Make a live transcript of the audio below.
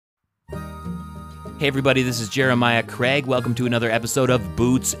Hey everybody, this is Jeremiah Craig. Welcome to another episode of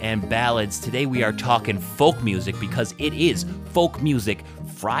Boots and Ballads. Today we are talking folk music because it is Folk Music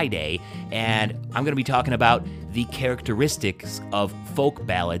Friday, and I'm going to be talking about the characteristics of folk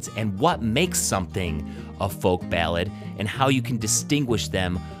ballads and what makes something a folk ballad and how you can distinguish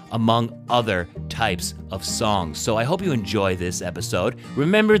them among other types of songs. So I hope you enjoy this episode.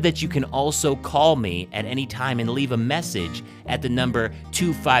 Remember that you can also call me at any time and leave a message at the number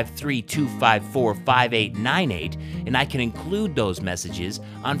 253-254-5898, and I can include those messages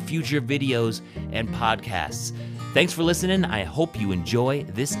on future videos and podcasts. Thanks for listening. I hope you enjoy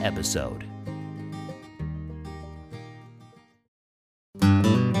this episode.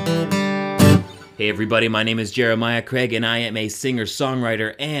 Hey everybody, my name is Jeremiah Craig, and I am a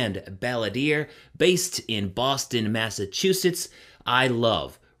singer-songwriter and balladeer based in Boston, Massachusetts. I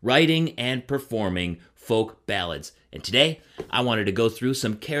love writing and performing folk ballads, and today I wanted to go through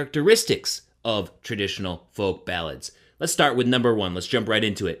some characteristics of traditional folk ballads. Let's start with number one. Let's jump right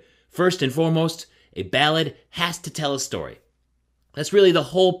into it. First and foremost, a ballad has to tell a story. That's really the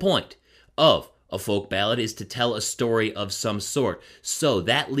whole point of a folk ballad, is to tell a story of some sort. So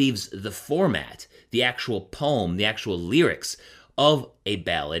that leaves the format, the actual poem, the actual lyrics of a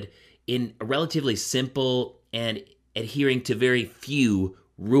ballad in a relatively simple and adhering to very few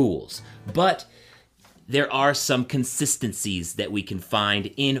rules. But there are some consistencies that we can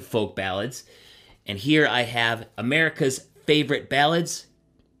find in folk ballads. And here I have America's Favorite Ballads,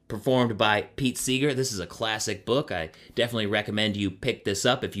 performed by Pete Seeger. This is a classic book. I definitely recommend you pick this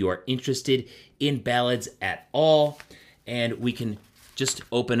up if you are interested in ballads at all. And we can just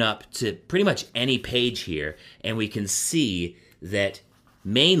open up to pretty much any page here, and we can see that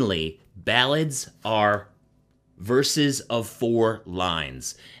mainly ballads are verses of 4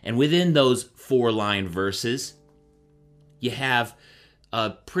 lines. And within those 4-line verses, you have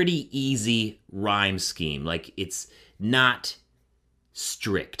a pretty easy rhyme scheme. Like, it's not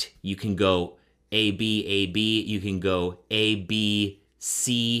strict. You can go A, B, A, B. You can go A, B,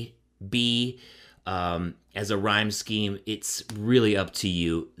 C, B. As a rhyme scheme, it's really up to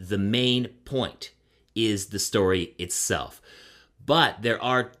you. The main point is the story itself. But there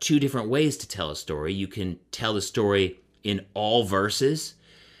are 2 different ways to tell a story. You can tell the story in all verses,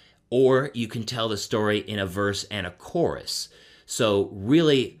 or you can tell the story in a verse and a chorus. So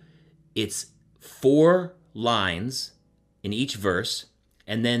really, it's 4 lines in each verse,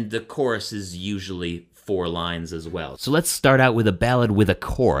 and then the chorus is usually 4 lines as well. So let's start out with a ballad with a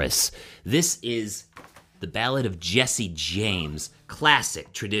chorus. This is the Ballad of Jesse James,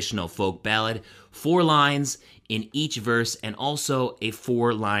 classic traditional folk ballad, 4 lines in each verse and also a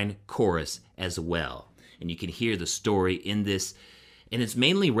 4-line chorus as well. And you can hear the story in this, and it's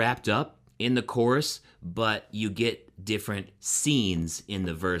mainly wrapped up in the chorus, but you get different scenes in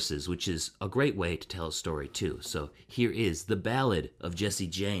the verses, which is a great way to tell a story too. So here is the Ballad of Jesse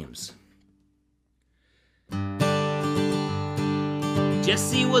James.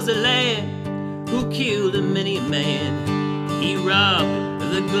 Jesse was a lad who killed a many a man. He robbed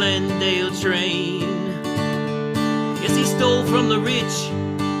the Glendale train. Yes, he stole from the rich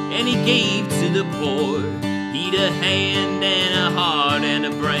and he gave to the poor. He'd a hand and a heart and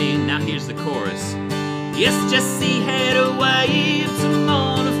a brain. Now here's the chorus. Yes, Jesse had a wife to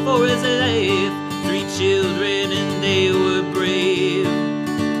mourn for his life, 3 children and they were brave.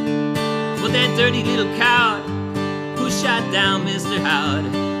 But that dirty little coward who shot down Mr.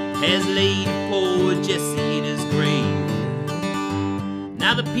 Howard has laid poor Jesse in his grave.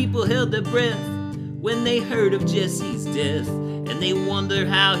 Now the people held their breath when they heard of Jesse's death, and they wonder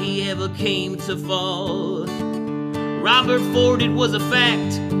how he ever came to fall. Robert Ford, it was a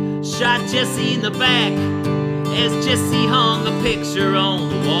fact, shot Jesse in the back as Jesse hung a picture on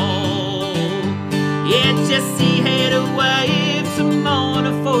the wall. Yeah, Jesse had a wife to mourn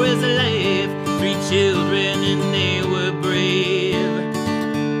for his life, 3 children and they were brave.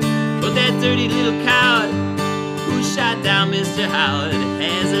 But that dirty little coward who shot down Mr. Howard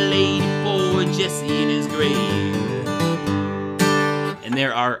has laid poor Jesse in his grave. And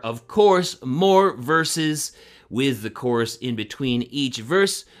there are, of course, more verses with the chorus in between each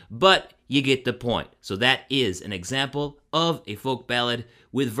verse, but you get the point. So that is an example of a folk ballad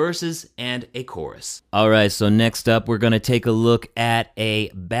with verses and a chorus. All right, so next up, we're going to take a look at a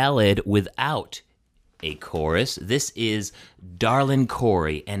ballad without a chorus. This is Darlin'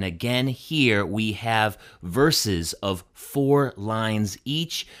 Corey, and again here we have verses of 4 lines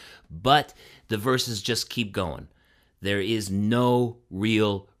each, but the verses just keep going. There is no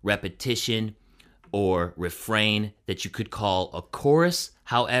real repetition or refrain that you could call a chorus.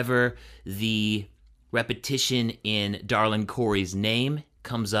 However, the repetition in Darlin' Corey's name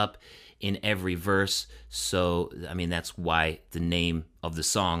comes up in every verse. So, I mean, that's why the name of the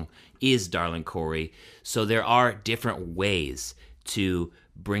song is Darlin' Corey. So there are different ways to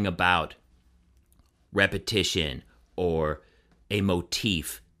bring about repetition or a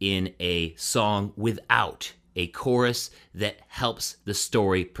motif in a song without a chorus that helps the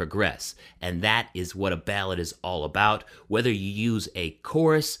story progress. And that is what a ballad is all about. Whether you use a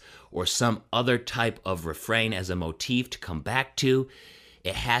chorus or some other type of refrain as a motif to come back to,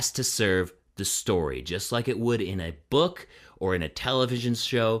 it has to serve the story. Just like it would in a book or in a television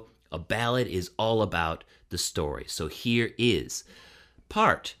show, a ballad is all about the story. So here is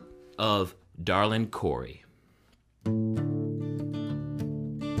part of Darlin' Corey.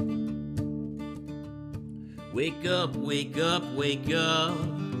 Wake up, wake up, wake up,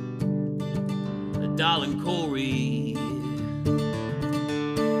 Darlin' Corey.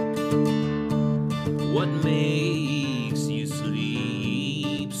 What makes you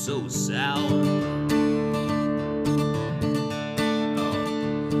sleep so sound?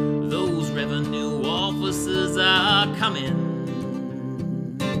 Oh, those revenue officers are coming.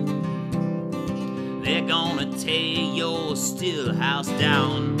 They're gonna tear your still house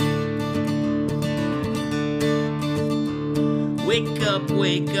down. Wake up,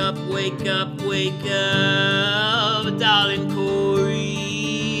 wake up, wake up, wake up, Darlin' Corey.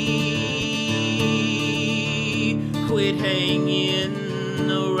 Quit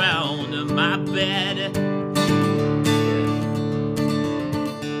hanging around my bed.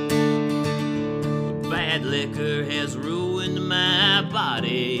 Bad liquor has ruined my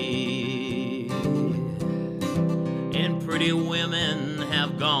body, and pretty women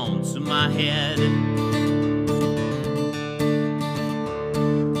have gone to my head.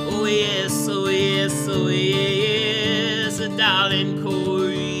 Oh yes, oh yes, oh yes, Darlin'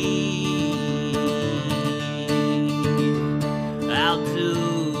 Corey. I'll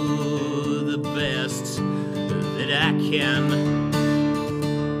do the best that I can,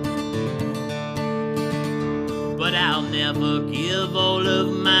 but I'll never give all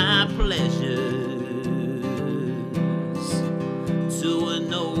of my pleasures to a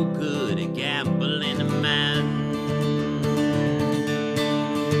no-good gambling man.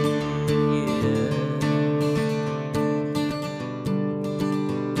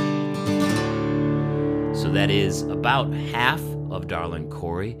 That is about half of Darlin'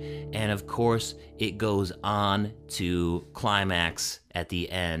 Corey, and of course it goes on to climax at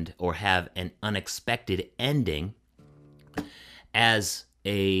the end or have an unexpected ending as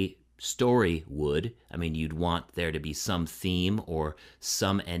a story would. I mean, you'd want there to be some theme or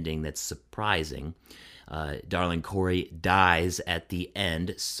some ending that's surprising. Darlin' Corey dies at the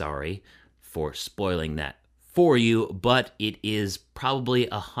end. Sorry for spoiling that for you, but it is probably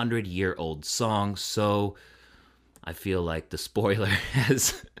 100-year-old song, so I feel like the spoiler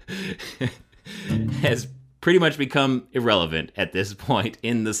has pretty much become irrelevant at this point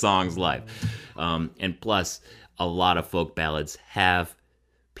in the song's life. And plus, a lot of folk ballads have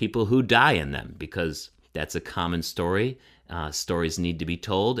people who die in them because that's a common story. Stories need to be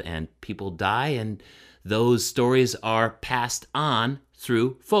told, and people die, and those stories are passed on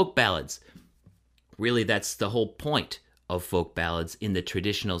through folk ballads. Really, that's the whole point of folk ballads in the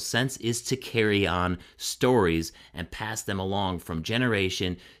traditional sense, is to carry on stories and pass them along from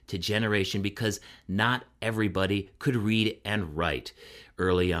generation to generation, because not everybody could read and write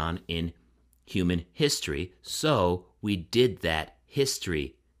early on in human history. So we did that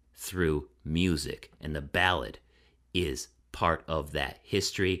history through music, and the ballad is part of that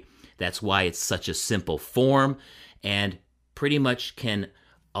history. That's why it's such a simple form and pretty much can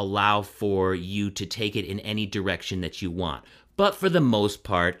allow for you to take it in any direction that you want. But for the most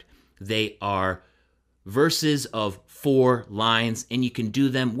part, they are verses of 4 lines, and you can do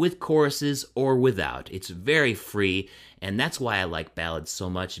them with choruses or without. It's very free, and that's why I like ballads so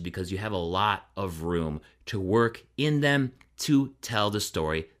much, because you have a lot of room to work in them to tell the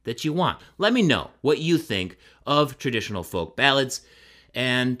story that you want. Let me know what you think of traditional folk ballads,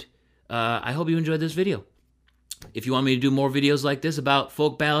 and I hope you enjoyed this video. If you want me to do more videos like this about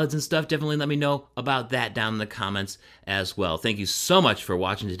folk ballads and stuff, definitely let me know about that down in the comments as well. Thank you so much for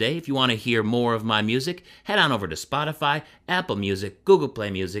watching today. If you want to hear more of my music, head on over to Spotify, Apple Music, Google Play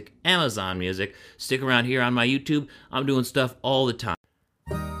Music, Amazon Music. Stick around here on my YouTube. I'm doing stuff all the time.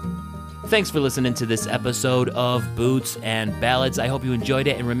 Thanks for listening to this episode of Boots and Ballads. I hope you enjoyed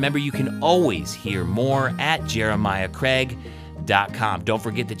it, and remember, you can always hear more at JeremiahCraig.com. Don't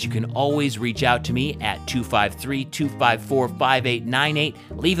forget that you can always reach out to me at 253-254-5898.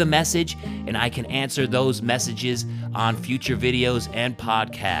 Leave a message, and I can answer those messages on future videos and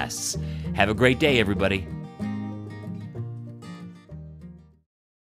podcasts. Have a great day, everybody.